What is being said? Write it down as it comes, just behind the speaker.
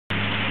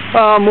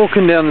I'm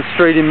walking down the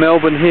street in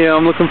Melbourne here.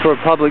 I'm looking for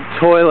a public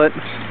toilet.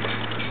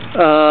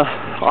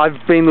 I've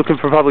been looking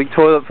for a public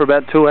toilet for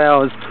about 2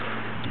 hours,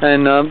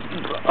 and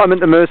I'm at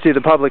the mercy of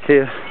the public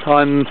here.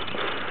 I'm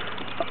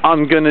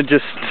gonna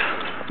just,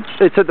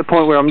 it's at the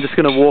point where I'm just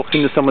gonna walk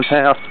into someone's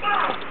house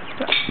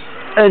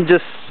and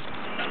just,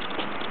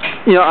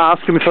 you know,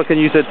 ask them if I can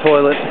use their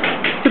toilet.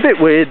 It's a bit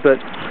weird, but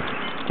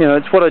you know,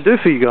 it's what I do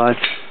for you guys.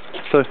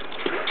 So,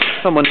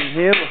 someone in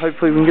here,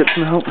 hopefully we can get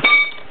some help.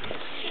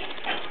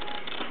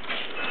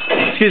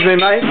 Excuse me,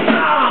 mate.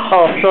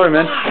 Oh, sorry,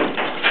 man.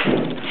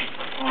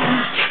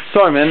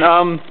 Sorry, man.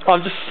 I'm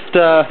just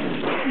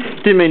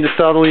didn't mean to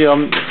startle you.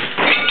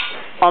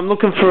 I'm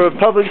looking for a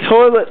public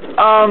toilet.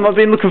 I've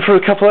been looking for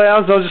a couple of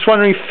hours, and I was just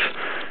wondering if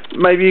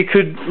maybe you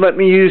could let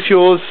me use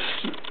yours.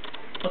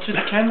 What's with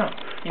the camera?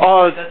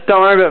 Oh,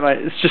 don't worry about it,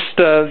 mate. It's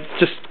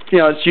just you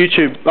know, it's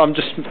YouTube. I'm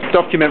just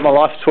document my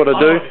life. It's what I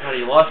do. Part of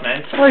your life,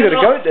 man. Oh, you got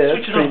a goat there.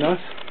 That's pretty nice.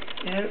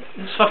 Yeah,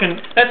 it's fucking.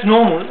 That's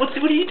normal. What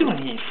are you doing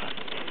here?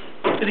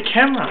 With the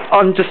camera.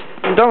 I'm just.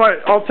 Don't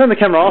worry. I'll turn the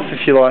camera off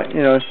if you like.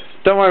 You know.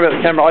 Don't worry about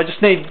the camera. I just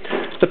need.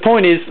 The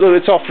point is, look,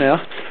 it's off now.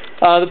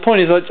 The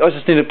point is, I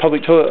just need a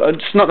public toilet.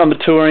 It's not number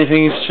 2 or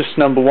anything. It's just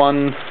number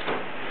 1.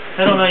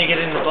 I don't know. You get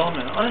in the bowl,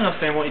 man. I don't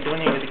understand what you're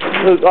doing here with the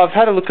camera. Look, I've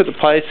had a look at the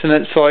place, and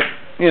it's like,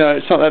 you know,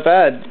 it's not that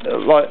bad.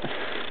 Like,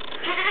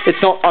 it's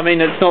not. I mean,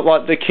 it's not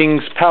like the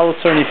King's Palace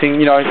or anything.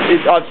 You know,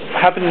 I've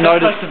happened to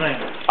notice.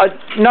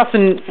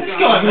 Nothing.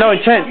 No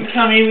intent. You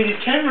come in with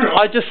his camera.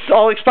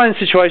 I'll explain the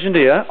situation to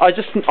you. I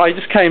just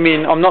came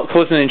in. I'm not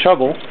causing any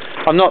trouble.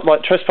 I'm not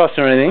like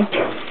trespassing or anything.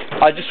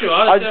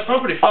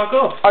 Property. Fuck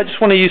off. I just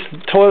want to use the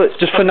toilet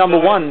just for number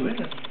 1.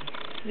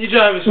 You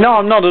Jehovah's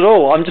No, I'm not at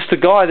all. I'm just a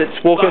guy that's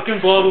walking.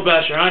 Fucking Bible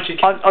basher, aren't you?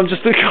 I'm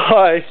just a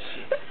guy.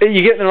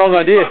 You're getting the wrong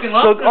idea.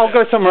 Look, I'll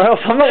go somewhere else.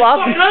 I'm not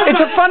laughing.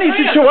 It's a funny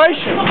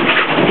situation.